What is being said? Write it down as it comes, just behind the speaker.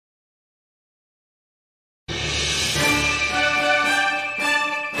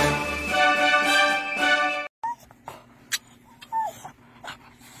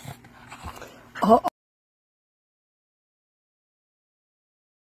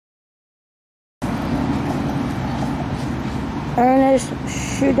Ernest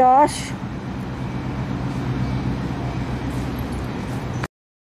Shoedasch.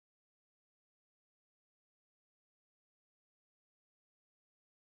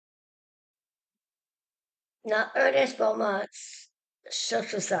 Now, Ernest Shoedasch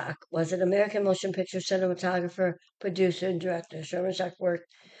was an American motion picture cinematographer, producer, and director. Shoedasch worked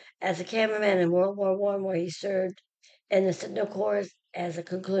as a cameraman in World War I, where he served in the Signal Corps as a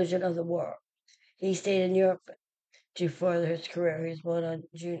conclusion of the war. He stayed in Europe to further his career. He was born on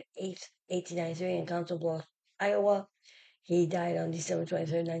June 8, 1893 in Council Bluffs, Iowa. He died on December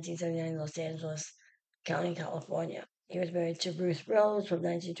 23rd, 1979 in Los Angeles County, California. He was married to Bruce Rose from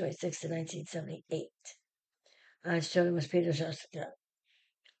 1926 to 1978. Shown was Peter Shasta.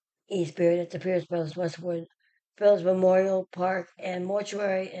 He's buried at the Pierce Brothers Westwood Village Memorial Park and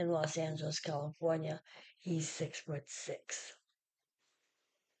Mortuary in Los Angeles, California. He's 6'6".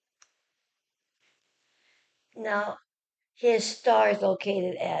 Now, his star is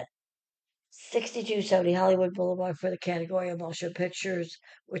located at 6270 Hollywood Boulevard for the category of motion pictures,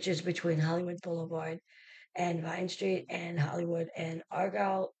 which is between Hollywood Boulevard and Vine Street and Hollywood and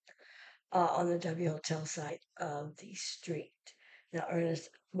Argyle on the W Hotel side of the street. Now, Ernest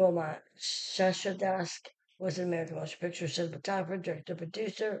Beaumont Shoedasch was an American motion picture cinematographer, director,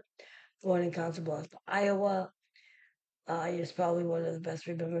 producer, born in Council Bluffs, Iowa. He is probably one of the best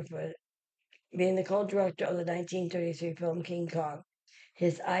remembered for being the co-director of the 1933 film King Kong.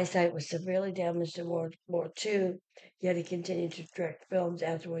 His eyesight was severely damaged in World War II, yet he continued to direct films.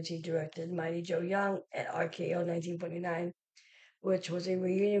 Afterwards, he directed Mighty Joe Young at RKO 1949, which was a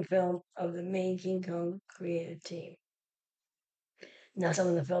reunion film of the main King Kong creative team. Now, some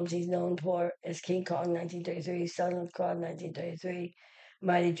of the films he's known for is King Kong 1933, Son of God 1933,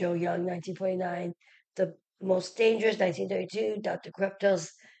 Mighty Joe Young 1949, The Most Dangerous 1932, Dr.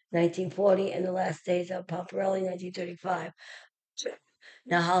 Cryptos 1940, and The Last Days of Pomperelli 1935.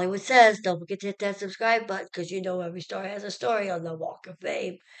 Now, Hollywood says, don't forget to hit that subscribe button because you know every star has a story on the Walk of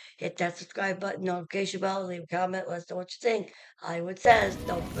Fame. Hit that subscribe button, notification bell, leave a comment, let us know what you think. Hollywood says,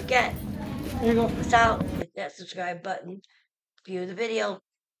 don't forget. There you go. Help us out, hit that subscribe button, view the video.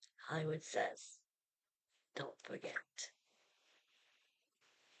 Hollywood says, don't forget.